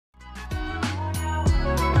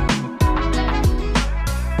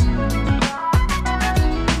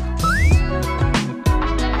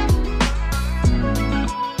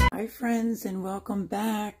friends, and welcome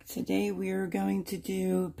back. Today we are going to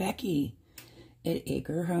do Becky at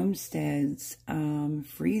Acre Homestead's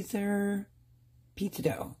freezer pizza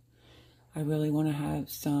dough. I really want to have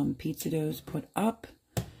some pizza doughs put up,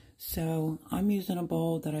 so I'm using a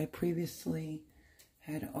bowl that I previously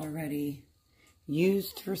had already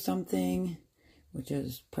used for something, which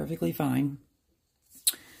is perfectly fine.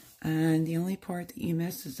 And the only part that you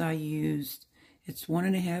miss is it's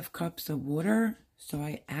 1.5 cups of water. So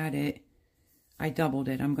I doubled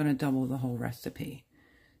it. I'm going to double the whole recipe.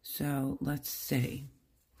 So let's see.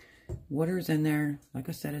 Water's in there. Like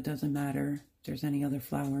I said, it doesn't matter if there's any other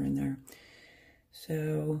flour in there.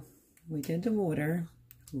 So we did the water.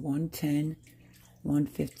 110,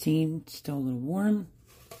 115, still a little warm.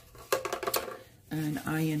 And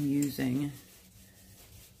I am using,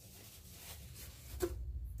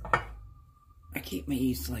 I keep my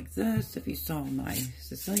yeast like this. If you saw my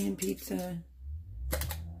Sicilian pizza,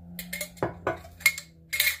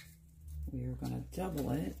 we are going to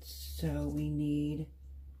double it. So we need,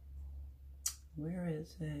 where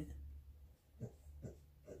is it?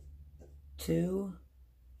 2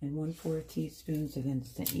 1/4 teaspoons of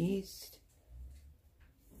instant yeast.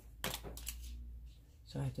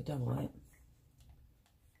 So I have to double it.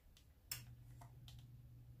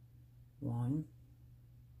 1,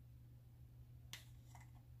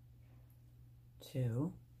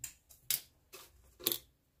 2,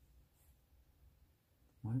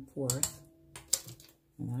 1/4,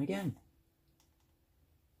 and then again,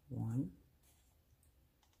 1,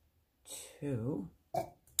 2,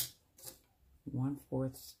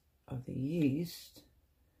 1/4 of the yeast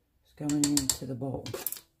is going into the bowl.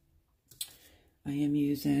 I am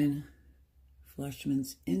using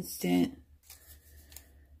Fleischmann's Instant,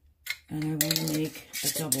 and I want to make a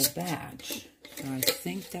double batch. So I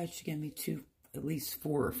think that should give me at least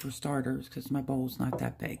 4 for starters, because my bowl's not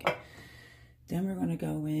that big. Then we're going to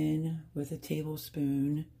go in with a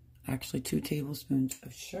tablespoon, actually 2 tablespoons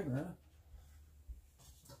of sugar.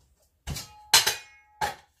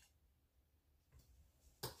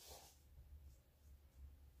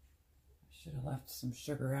 Should have left some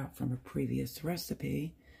sugar out from a previous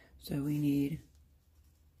recipe. So we need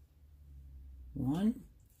 1,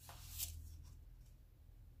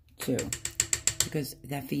 2, because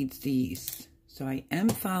that feeds the yeast. So I am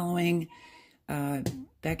following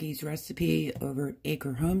Becky's recipe over at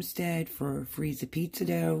Acre Homestead for freezer pizza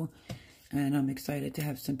dough, and I'm excited to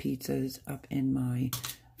have some pizzas up in my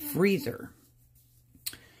freezer.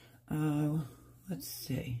 Let's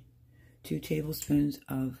see, 2 tablespoons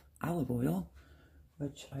of olive oil,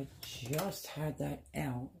 which I just had that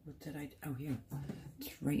out. What did I, oh here,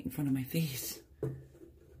 it's right in front of my face.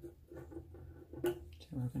 So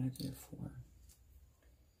we're going to do 4.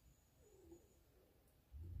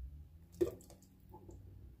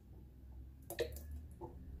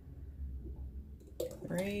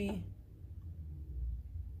 3,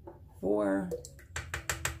 4,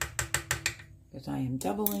 because I am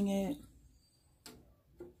doubling it.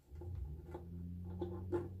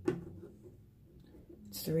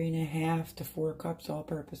 It's 3.5 to 4 cups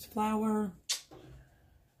all-purpose flour.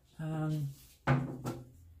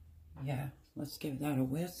 Yeah, let's give that a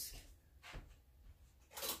whisk.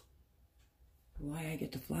 Why I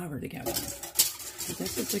get the flour together. So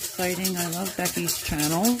this is exciting. I love Becky's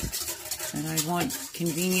channel, and I want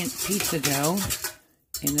convenient pizza dough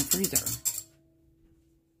in the freezer.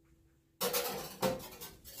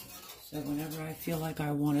 So whenever I feel like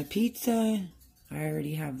I want a pizza, I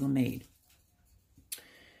already have them made.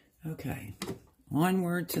 Okay,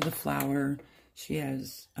 onward to the flour. She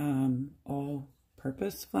has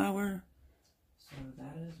all-purpose flour, so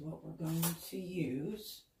that is what we're going to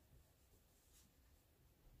use.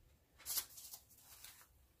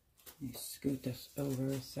 Let me scoot this over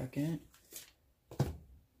a second.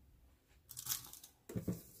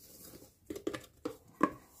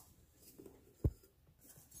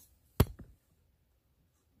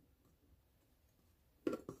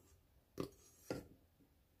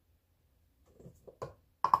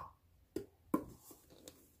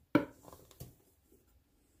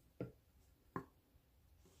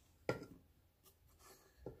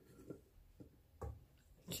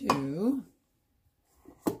 Two,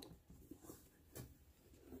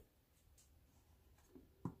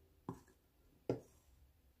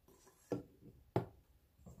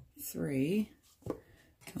 3,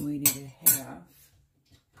 and we need a half.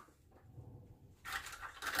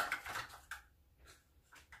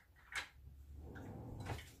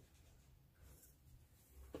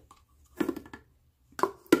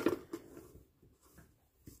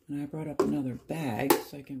 And I brought up another bag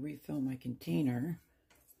so I can refill my container.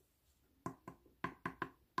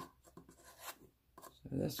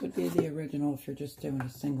 this would be the original if you're just doing a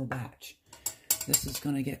single batch. This is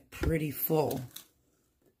going to get pretty full.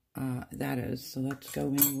 That is. So let's go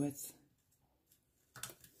in with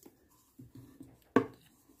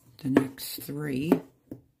the next 3.5.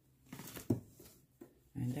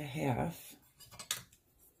 If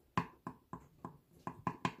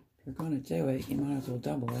you're going to do it, you might as well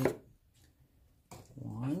double it.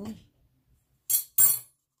 1.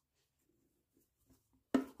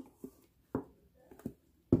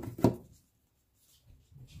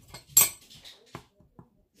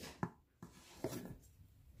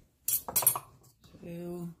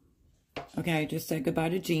 2. Okay, I just said goodbye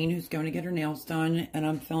to Jean, who's going to get her nails done, and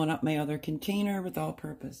I'm filling up my other container with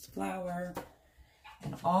all-purpose flour.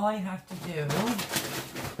 And all I have to do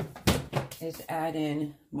is add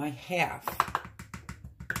in my half,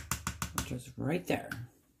 which is right there.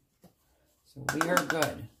 So we are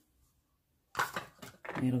good.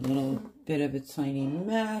 Made a little bit of a tiny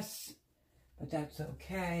mess, but that's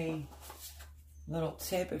okay. Little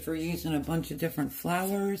tip, if you're using a bunch of different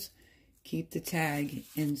flours, keep the tag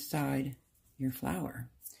inside your flour.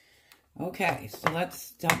 Okay, so let's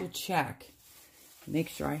double check. Make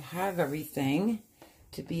sure I have everything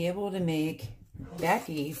to be able to make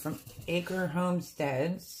Becky from Acre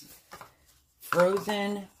Homestead's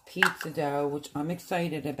frozen pizza dough, which I'm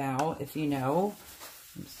excited about. If you know,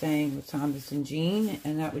 I'm staying with Thomas and Jean,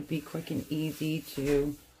 and that would be quick and easy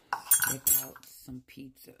to whip out some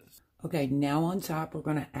pizzas. Okay, now on top, we're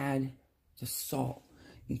going to add the salt.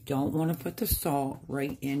 You don't want to put the salt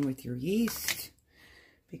right in with your yeast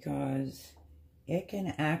because it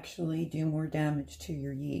can actually do more damage to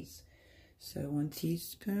your yeast. So 1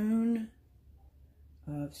 teaspoon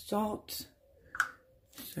of salt.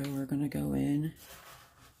 So we're going to go in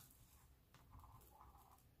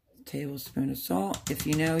a tablespoon of salt. If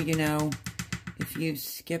you know, you know. If you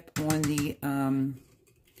skip on the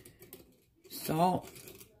salt,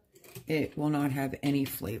 it will not have any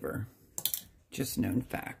flavor. Just known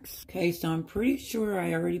facts. Okay, so I'm pretty sure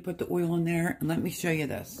I already put the oil in there. And let me show you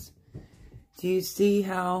this. Do you see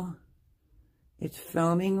how it's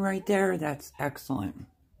foaming right there? That's excellent.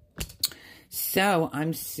 So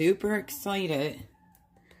I'm super excited.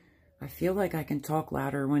 I feel like I can talk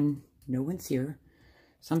louder when no one's here.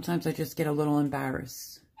 Sometimes I just get a little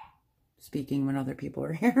embarrassed speaking when other people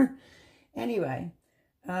are here. Anyway,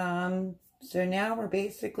 so now we're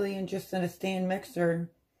basically just in a stand mixer.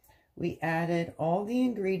 We added all the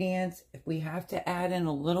ingredients. If we have to add in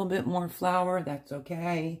a little bit more flour, that's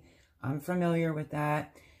okay. I'm familiar with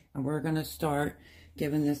that. And we're going to start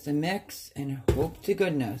giving this a mix and hope to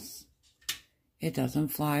goodness it doesn't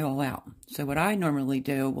fly all out. So what I normally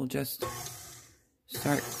do, we'll just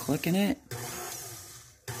start clicking it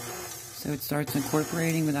so it starts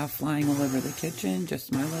incorporating without flying all over the kitchen.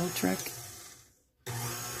 Just my little trick.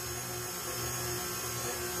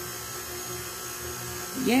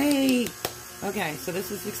 Yay! Okay, so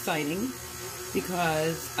this is exciting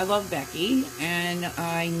because I love Becky and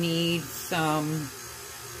I need some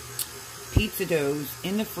pizza doughs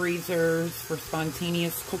in the freezers for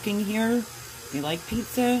spontaneous cooking here. We like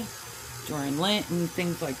pizza during Lent and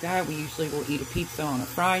things like that. We usually will eat a pizza on a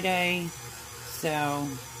Friday. So,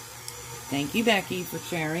 thank you, Becky, for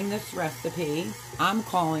sharing this recipe. I'm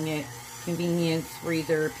calling it Convenience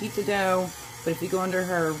Freezer Pizza Dough, but if you go under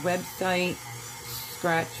her website,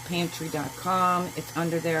 scratchpantry.com, it's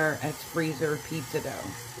under there as freezer pizza dough.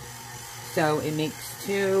 So it makes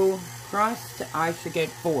 2 crusts. I should get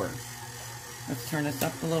 4. Let's turn this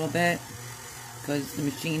up a little bit because the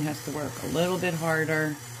machine has to work a little bit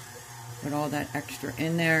harder with all that extra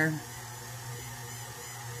in there.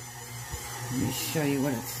 Let me show you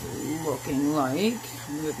what it's looking like.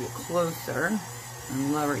 Move you closer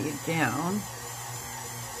and lower you down.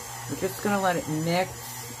 We're just going to let it mix.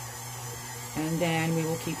 And then we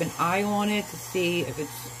will keep an eye on it to see if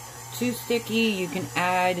it's too sticky. You can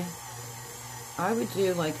add, I would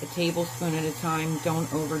do like a tablespoon at a time.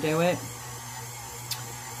 Don't overdo it.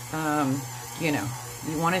 You know,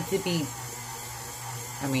 you want it to be,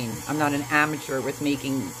 I mean, I'm not an amateur with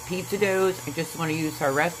making pizza doughs. I just want to use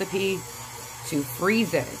her recipe to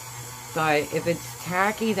freeze it. But if it's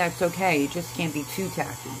tacky, that's okay. It just can't be too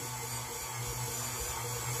tacky.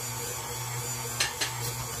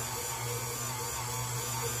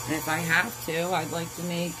 And if I have to, I'd like to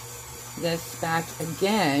make this batch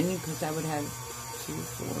again, because I would have 2,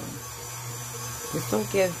 4. This will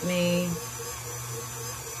give me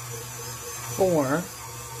 4.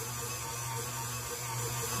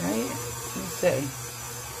 Right? Let's see.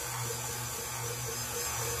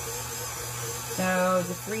 So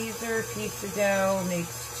the freezer pizza dough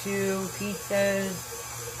makes 2 pizzas.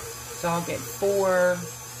 So I'll get 4.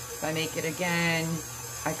 if I make it again,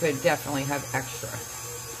 I could definitely have extra.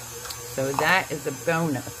 So that is a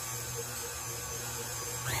bonus.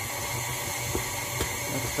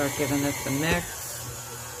 Let's start giving this a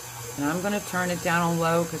mix. And I'm going to turn it down on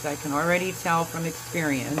low because I can already tell from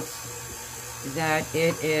experience that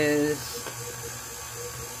it is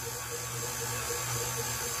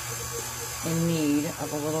in need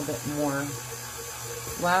of a little bit more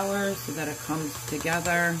flour so that it comes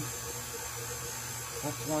together.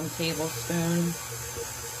 That's 1 tablespoon.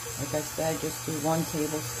 Like I said, just do 1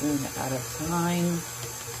 tablespoon at a time.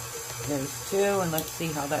 There's 2, and let's see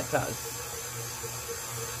how that does.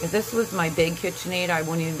 If this was my big KitchenAid, I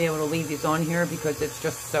wouldn't even be able to leave these on here because it's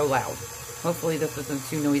just so loud. Hopefully this isn't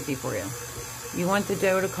too noisy for you. You want the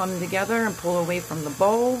dough to come together and pull away from the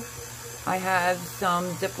bowl. I have some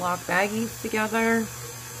Ziploc baggies together.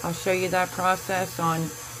 I'll show you that process on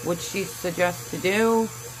what she suggests to do.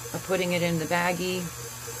 Of putting it in the baggie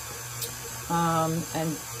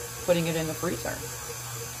and putting it in the freezer.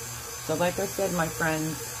 So like I said, my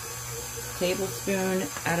friends, tablespoon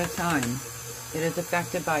at a time. It is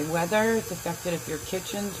affected by weather. It's affected if your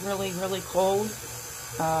kitchen's really, really cold.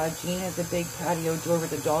 Jean has a big patio door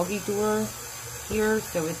with a doggy door here,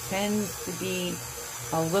 so it tends to be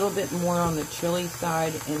a little bit more on the chilly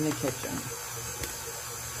side in the kitchen.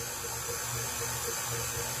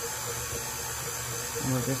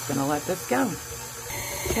 And we're just gonna let this go.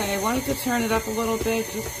 Okay, I wanted to turn it up a little bit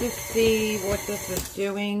just to see what this is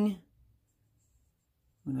doing.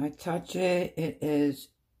 When I touch it, it is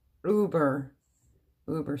uber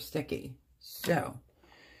sticky. So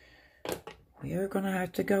we are gonna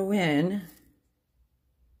have to go in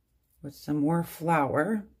with some more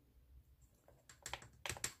flour.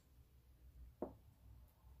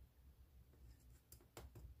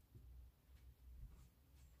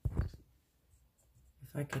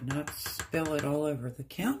 If I could not spill it all over the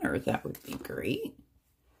counter, that would be great.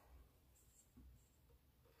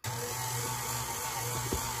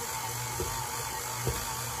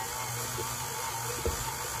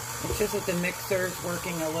 It's just that the mixer's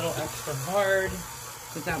working a little extra hard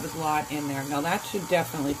because that was a lot in there. Now that should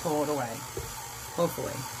definitely pull it away,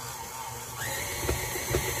 hopefully.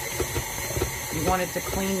 You want it to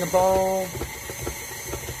clean the bowl,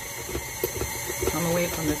 come away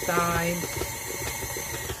from the sides.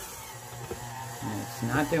 And it's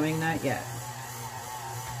not doing that yet.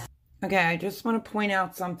 Okay, I just want to point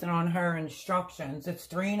out something on her instructions. It's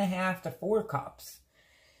 3.5 to 4 cups.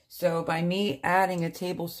 So by me adding a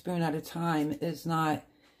tablespoon at a time is not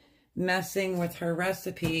messing with her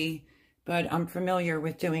recipe, but I'm familiar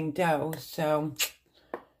with doing dough. So,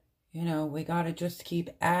 you know, we got to just keep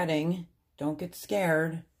adding. Don't get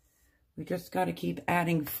scared. We just got to keep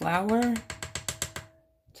adding flour,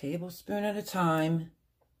 tablespoon at a time.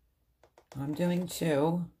 I'm doing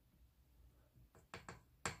 2.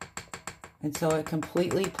 Until it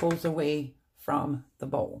completely pulls away from the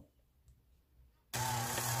bowl.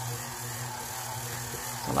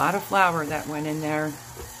 A lot of flour that went in there.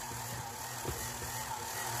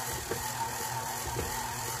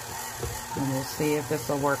 And we'll see if this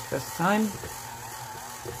will work this time.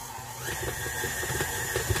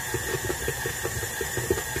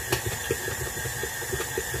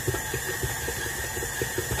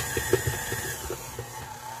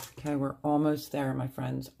 Okay, we're almost there, my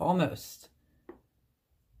friends. Almost.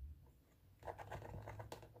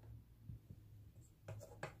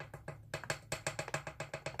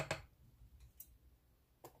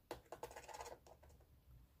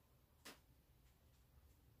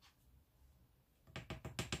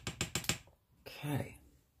 Okay.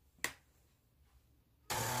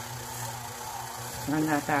 Turn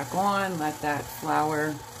that back on, let that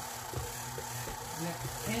flour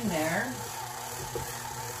mix in there.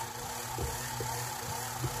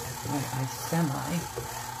 I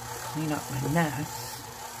semi-clean up my mess.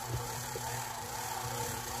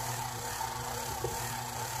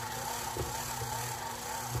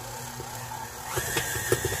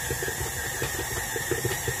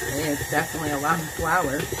 Okay, it's definitely a lot of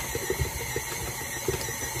flour.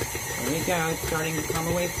 There you go, it's starting to come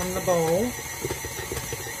away from the bowl.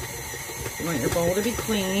 You want your bowl to be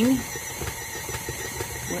clean.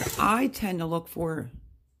 What I tend to look for,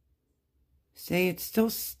 say it's still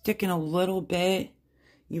sticking a little bit.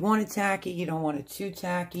 You want it tacky, you don't want it too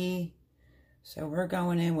tacky. So we're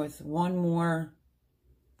going in with 1 more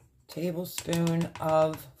tablespoon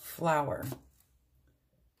of flour.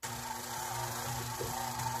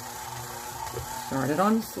 Start it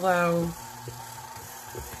on slow.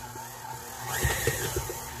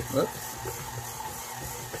 Whoops.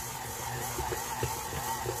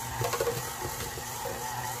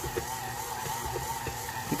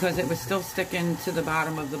 because it was still sticking to the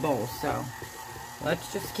bottom of the bowl. So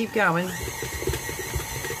let's just keep going.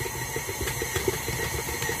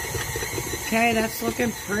 Okay, that's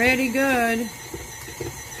looking pretty good.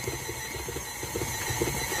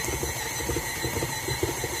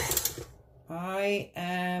 I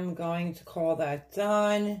am going to call that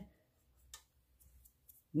done.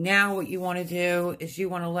 Now what you want to do is you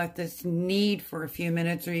want to let this knead for a few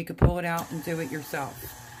minutes, or you could pull it out and do it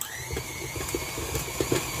yourself.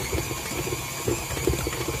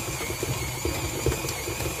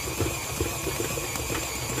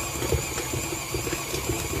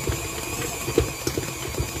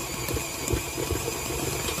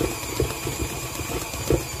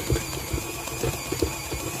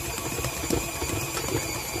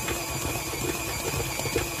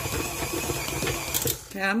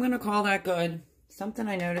 Okay, I'm going to call that good. Something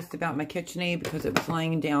I noticed about my KitchenAid, because it was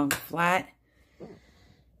laying down flat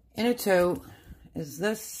in a tote, is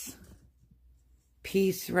this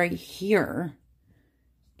piece right here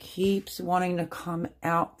keeps wanting to come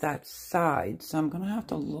out that side. So I'm going to have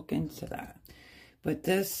to look into that. But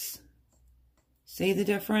this, see the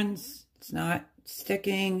difference? It's not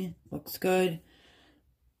sticking. Looks good.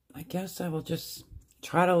 I guess I will just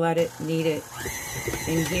try to let it knead it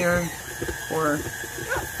in here for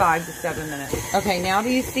 5 to 7 minutes. Okay, now do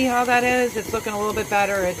you see how that is? It's looking a little bit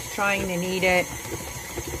better. It's trying to knead it.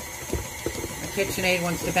 My KitchenAid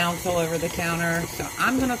wants to bounce all over the counter. So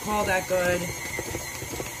I'm going to call that good,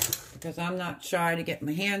 because I'm not shy to get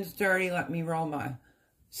my hands dirty. Let me roll my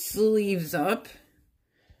sleeves up.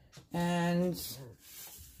 And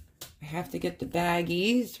I have to get the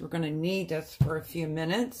baggies. We're going to knead this for a few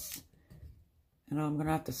minutes. And I'm going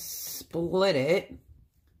to have to split it.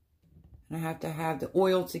 And I have to have the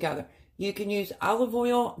oil together. You can use olive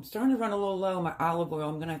oil. I'm starting to run a little low on my olive oil.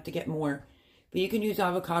 I'm going to have to get more. But you can use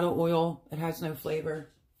avocado oil. It has no flavor.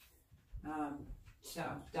 So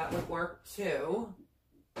that would work too.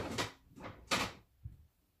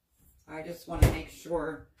 I just want to make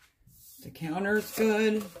sure the counter's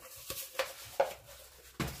good.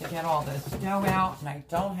 To get all this dough out. And I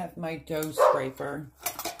don't have my dough scraper.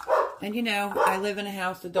 And you know, I live in a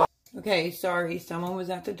house of dogs. Okay, sorry, someone was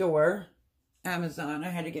at the door. Amazon. I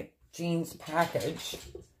had to get Jean's package.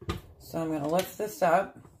 So I'm going to lift this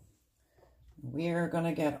up. We are going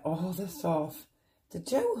to get all this off the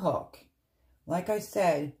dough hook. Like I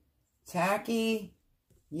said, tacky,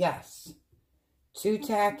 yes. Too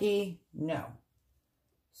tacky, no.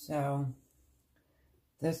 So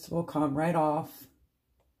this will come right off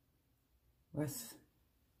with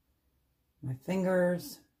my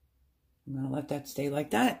fingers. I'm going to let that stay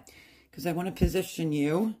like that because I want to position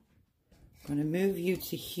you. I'm going to move you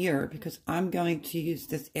to here because I'm going to use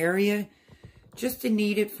this area just to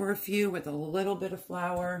knead it for a few with a little bit of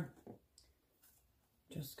flour.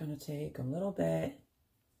 Just going to take a little bit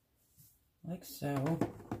like so.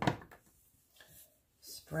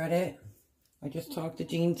 Spread it. I just talked to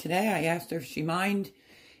Jean today. I asked her if she minded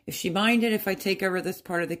if I take over this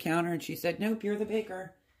part of the counter, and she said, nope, you're the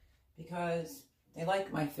baker, because they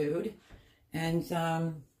like my food. And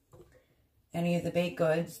any of the baked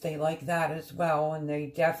goods, they like that as well. And they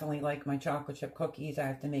definitely like my chocolate chip cookies. I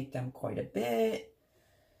have to make them quite a bit.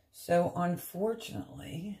 So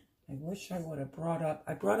unfortunately, I wish I would have brought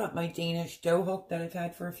up my Danish dough hook that I've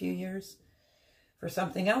had for a few years for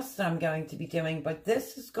something else that I'm going to be doing. But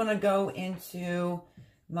this is going to go into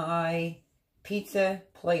my pizza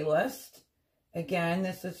playlist. Again,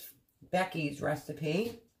 this is Becky's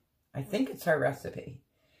recipe. I think it's her recipe.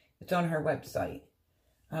 It's on her website.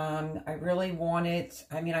 I really want it.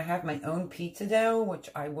 I mean, I have my own pizza dough, which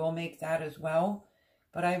I will make that as well.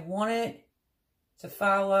 But I want it to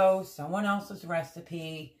follow someone else's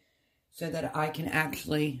recipe so that I can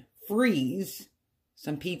actually freeze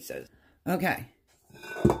some pizzas. Okay.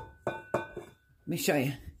 Let me show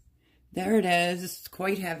you. There it is. It's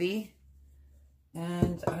quite heavy.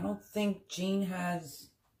 And I don't think Jean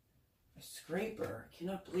has a scraper. I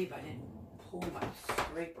cannot believe I didn't pull my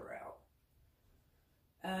scraper out.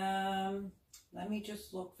 Let me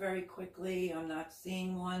just look very quickly. I'm not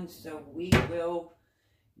seeing one, so we will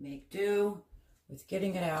make do with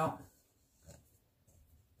getting it out.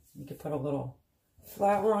 You can put a little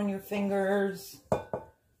flour on your fingers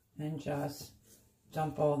and just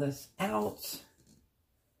dump all this out.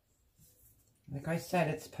 Like I said,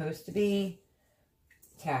 it's supposed to be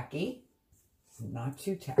tacky, not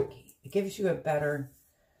too tacky. It gives you a better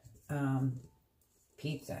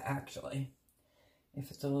pizza, actually, if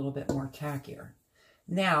it's a little bit more tackier.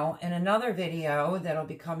 Now, in another video that'll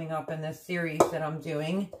be coming up in this series that I'm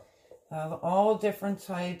doing, of all different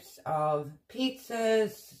types of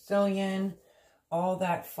pizzas, Sicilian, all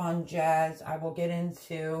that fun jazz. I will get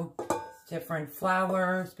into different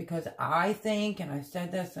flours because I think, and I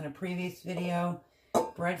said this in a previous video,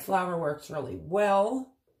 bread flour works really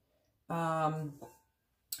well.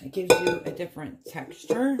 It gives you a different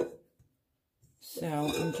texture. So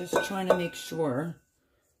I'm just trying to make sure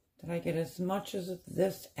that I get as much of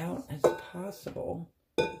this out as possible.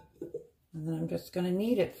 And then I'm just going to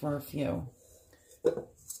knead it for a few.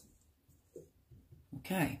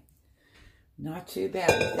 Okay. Not too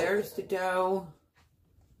bad. There's the dough.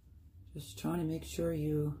 Just trying to make sure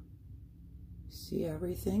you see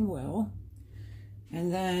everything well.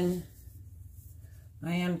 And then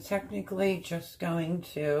I am technically just going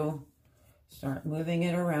to start moving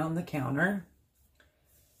it around the counter.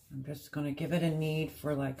 I'm just going to give it a knead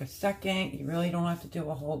for like a second. You really don't have to do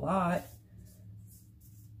a whole lot.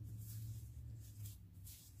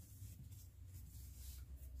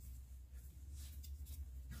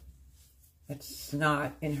 It's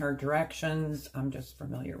not in her directions. I'm just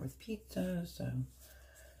familiar with pizza, so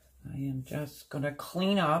I am just going to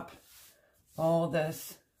clean up all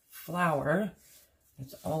this flour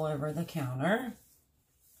that's all over the counter.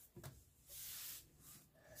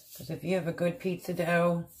 Because if you have a good pizza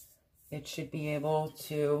dough, it should be able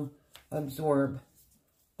to absorb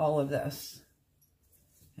all of this.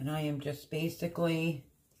 And I am just basically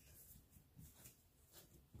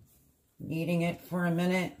kneading it for a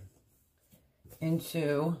minute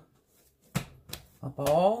into a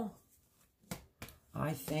ball.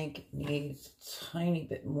 I think it needs a tiny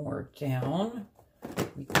bit more down.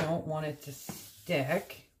 We don't want it to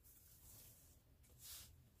stick.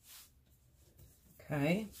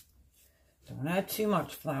 Okay. Don't add too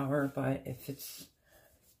much flour, but if it's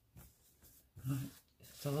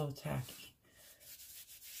a little tacky.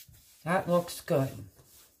 That looks good.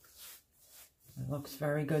 It looks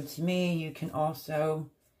very good to me. You can also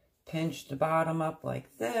pinch the bottom up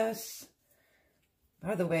like this.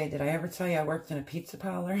 By the way, did I ever tell you I worked in a pizza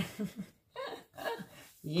parlor?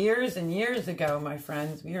 Years and years ago, my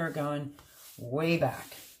friends. We are going way back.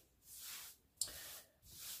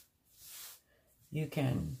 You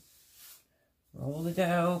can roll the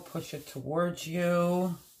dough, push it towards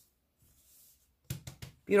you.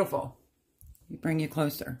 Beautiful. You bring you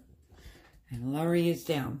closer and lower yours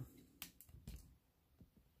down.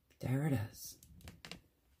 There it is.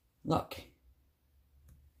 Look.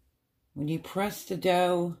 When you press the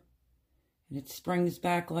dough and it springs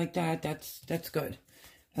back like that, that's good.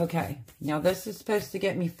 Okay, now this is supposed to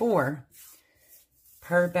get me 4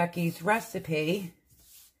 per Becky's recipe.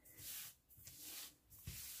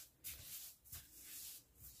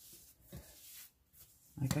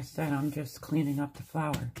 Like I said, I'm just cleaning up the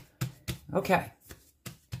flour. Okay,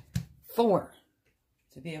 4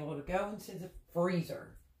 to be able to go into the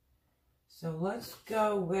freezer. So let's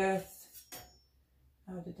go with,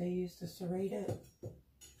 how did they used to serrate it?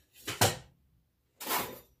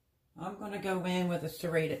 I'm going to go in with a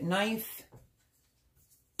serrated knife.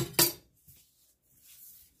 I'm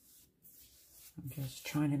just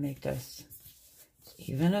trying to make this as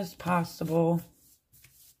even as possible.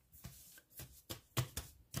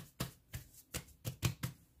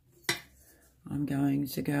 I'm going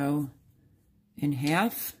to go in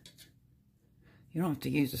half. You don't have to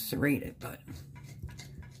use a serrated, but...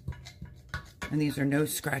 And these are no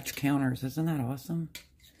scratch counters. Isn't that awesome?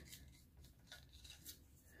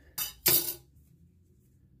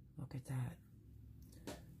 Look at that.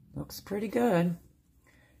 Looks pretty good.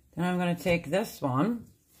 Then I'm going to take this one.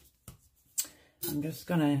 I'm just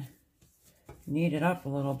going to knead it up a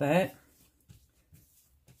little bit.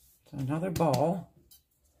 It's another ball.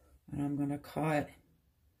 And I'm going to cut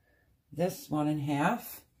this one in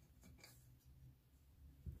half.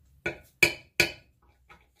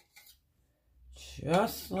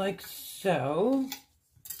 Just like so.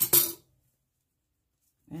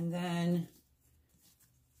 And then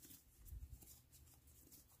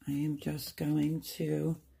I am just going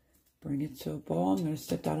to bring it to a bowl. I'm going to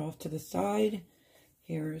set that off to the side.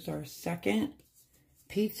 Here's our second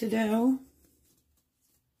pizza dough.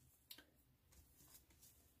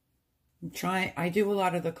 I do a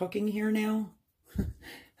lot of the cooking here now.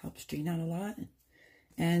 Helps strain out a lot.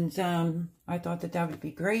 And I thought that would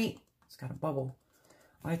be great. It's got a bubble.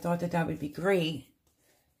 I thought that would be great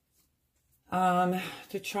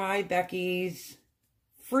to try Becky's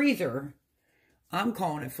freezer. I'm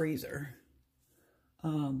calling it freezer.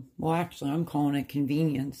 Well, actually, I'm calling it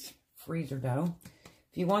convenience freezer dough.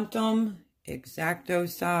 If you want them exacto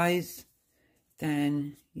size,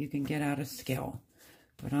 then you can get out a scale.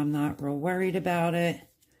 But I'm not real worried about it.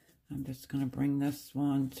 I'm just going to bring this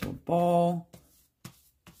one to a ball.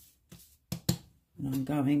 And I'm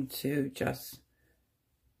going to just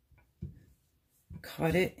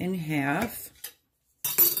cut it in half.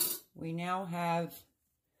 We now have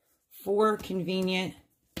 4 convenient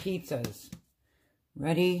pizzas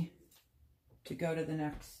ready to go to the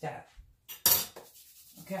next step.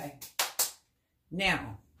 Okay.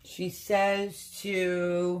 Now, she says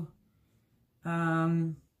to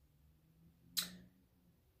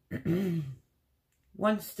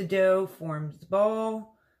once the dough forms the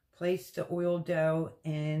ball, place the oiled dough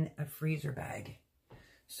in a freezer bag.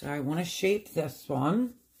 So I want to shape this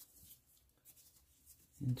one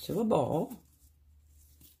into a ball,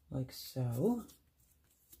 like so.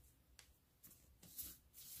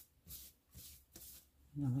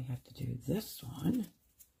 And then we have to do this one.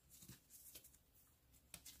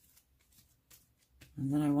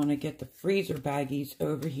 And then I want to get the freezer baggies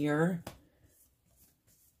over here.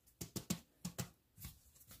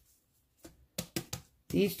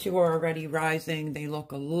 These two are already rising. They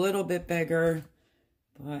look a little bit bigger,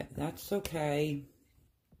 but that's okay.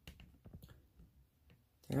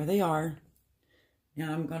 There they are.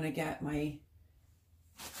 Now I'm going to get my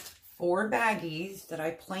 4 baggies that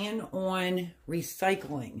I plan on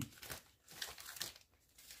recycling.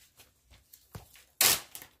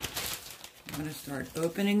 I'm going to start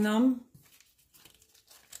opening them.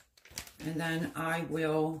 And then I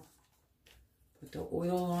will put the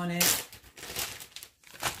oil on it.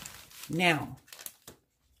 Now,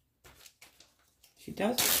 she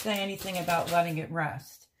doesn't say anything about letting it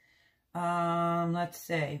rest. Let's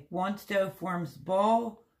see. Once dough forms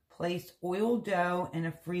ball, place oiled dough in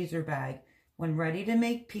a freezer bag. When ready to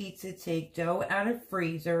make pizza, take dough out of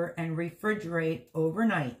freezer and refrigerate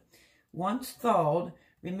overnight. Once thawed,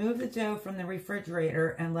 remove the dough from the refrigerator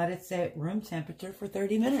and let it sit at room temperature for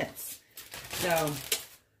 30 minutes. So,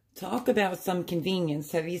 talk about some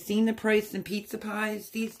convenience. Have you seen the price in pizza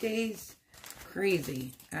pies these days?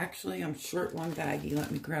 Crazy. Actually, I'm short one baggie.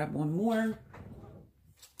 Let me grab one more.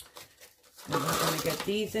 And we're going to get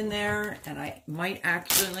these in there, and I might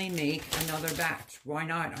actually make another batch. Why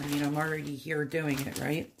not? I mean, I'm already here doing it,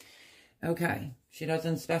 right? Okay. She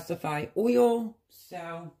doesn't specify oil,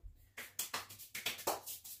 so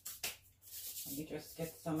let me just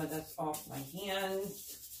get some of this off my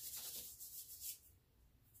hands.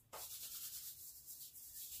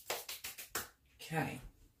 Okay.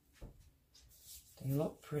 They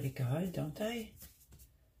look pretty good, don't they?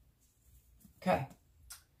 Okay.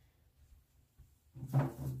 I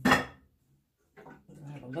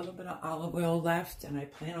have a little bit of olive oil left, and I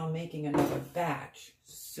plan on making another batch.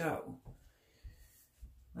 So,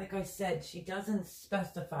 like I said, she doesn't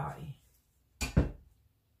specify.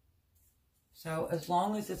 So, as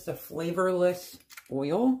long as it's a flavorless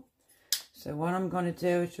oil. So, what I'm going to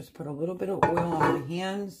do is just put a little bit of oil on my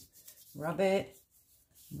hands, rub it.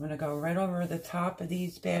 I'm going to go right over the top of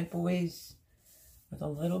these bad boys with a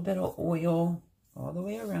little bit of oil all the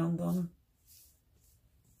way around them.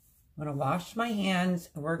 I'm going to wash my hands,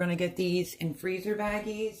 and we're going to get these in freezer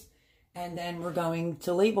baggies, and then we're going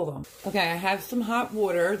to label them. Okay, I have some hot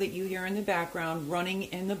water that you hear in the background running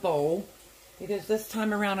in the bowl, because this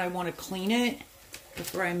time around I want to clean it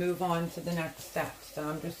before I move on to the next step. So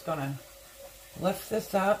I'm just going to lift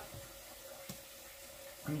this up.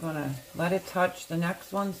 I'm going to let it touch the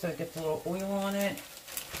next one so it gets a little oil on it.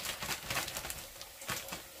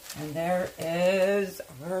 And there is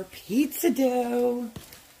our pizza dough.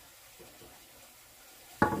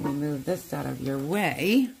 Let me move this out of your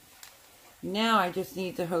way. Now I just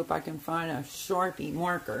need to hope I can find a Sharpie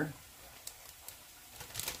marker.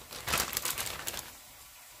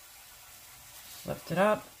 Lift it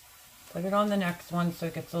up. Put it on the next one so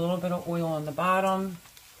it gets a little bit of oil on the bottom.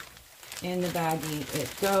 In the baggie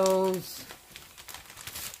it goes.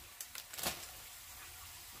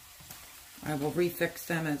 I will refix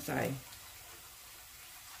them as I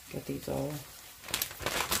get these all.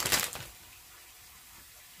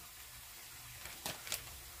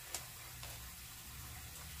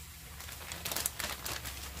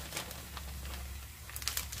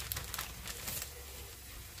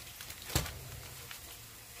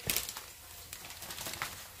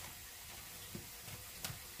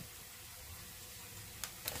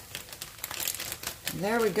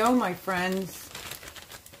 There we go, my friends.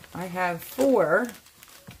 I have 4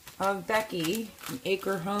 of Becky from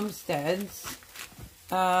Acre Homestead's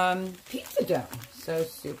pizza dough. So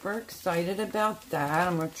super excited about that.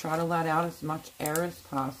 I'm going to try to let out as much air as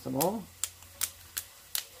possible.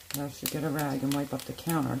 I should get a rag and wipe up the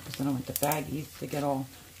counter because I don't want the baggies to get all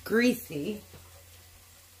greasy.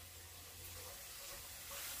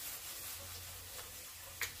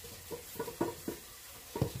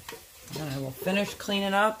 And I will finish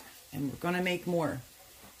cleaning up, and we're going to make more.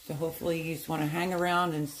 So hopefully you just want to hang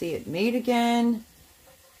around and see it made again.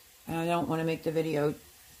 And I don't want to make the video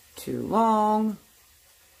too long.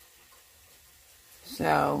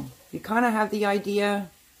 So you kind of have the idea.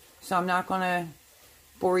 So I'm not going to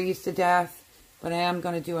bore you to death. But I am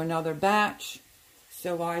going to do another batch.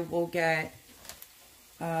 So I will get,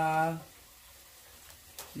 I'll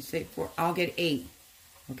get 8.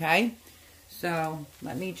 Okay? So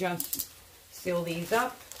let me just seal these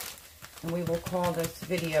up. And we will call this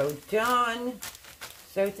video done.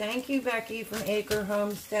 So thank you, Becky from Acre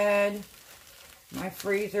Homestead. My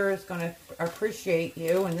freezer is going to appreciate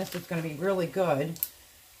you. And this is going to be really good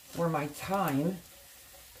for my time.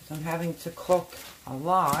 Because I'm having to cook a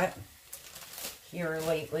lot here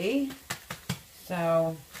lately.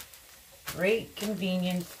 So great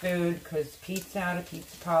convenience food. Because pizza out of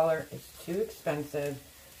pizza parlor is too expensive.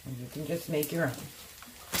 And you can just make your own.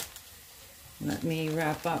 Let me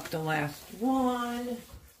wrap up the last one.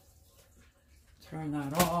 Turn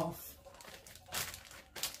that off.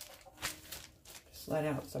 Just let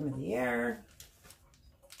out some of the air.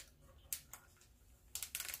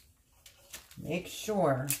 Make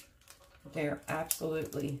sure they're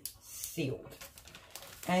absolutely sealed.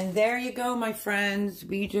 And there you go, my friends.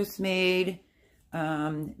 We just made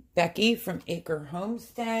Becky from Acre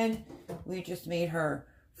Homestead. We just made her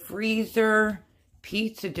freezer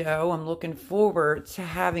pizza dough. I'm looking forward to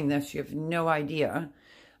having this. You have no idea.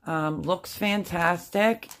 Looks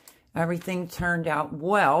fantastic. Everything turned out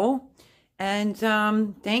well. And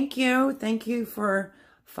thank you. Thank you for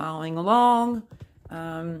following along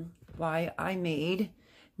why I made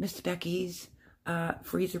Miss Becky's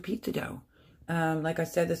freezer pizza dough. Like I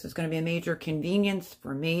said, this is going to be a major convenience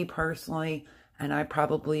for me personally. And I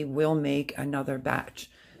probably will make another batch.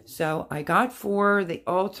 So I got 4. They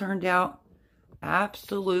all turned out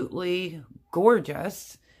absolutely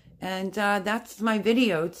gorgeous. And that's my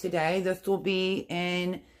video today. This will be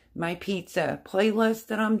in my pizza playlist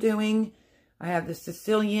that I'm doing. I have the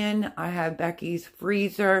Sicilian, I have Becky's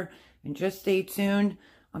freezer, and just stay tuned.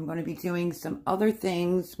 I'm going to be doing some other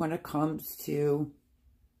things when it comes to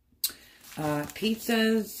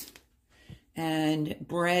pizzas and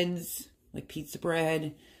breads, like pizza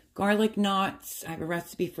bread, garlic knots. I have a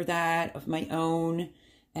recipe for that of my own.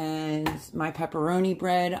 And my pepperoni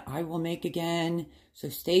bread I will make again. So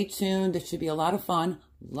stay tuned. This should be a lot of fun.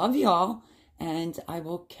 Love y'all. And I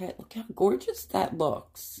will get, look how gorgeous that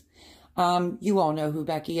looks. You all know who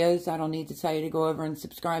Becky is. I don't need to tell you to go over and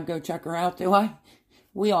subscribe. Go check her out, do I?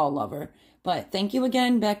 We all love her. But thank you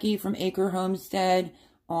again, Becky from Acre Homestead,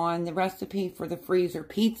 on the recipe for the freezer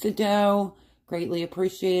pizza dough. Greatly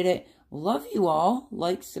appreciate it. Love you all.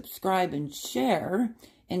 Like, subscribe, and share.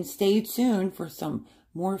 And stay tuned for some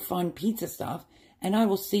more fun pizza stuff. And I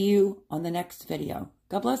will see you on the next video.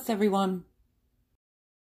 God bless everyone.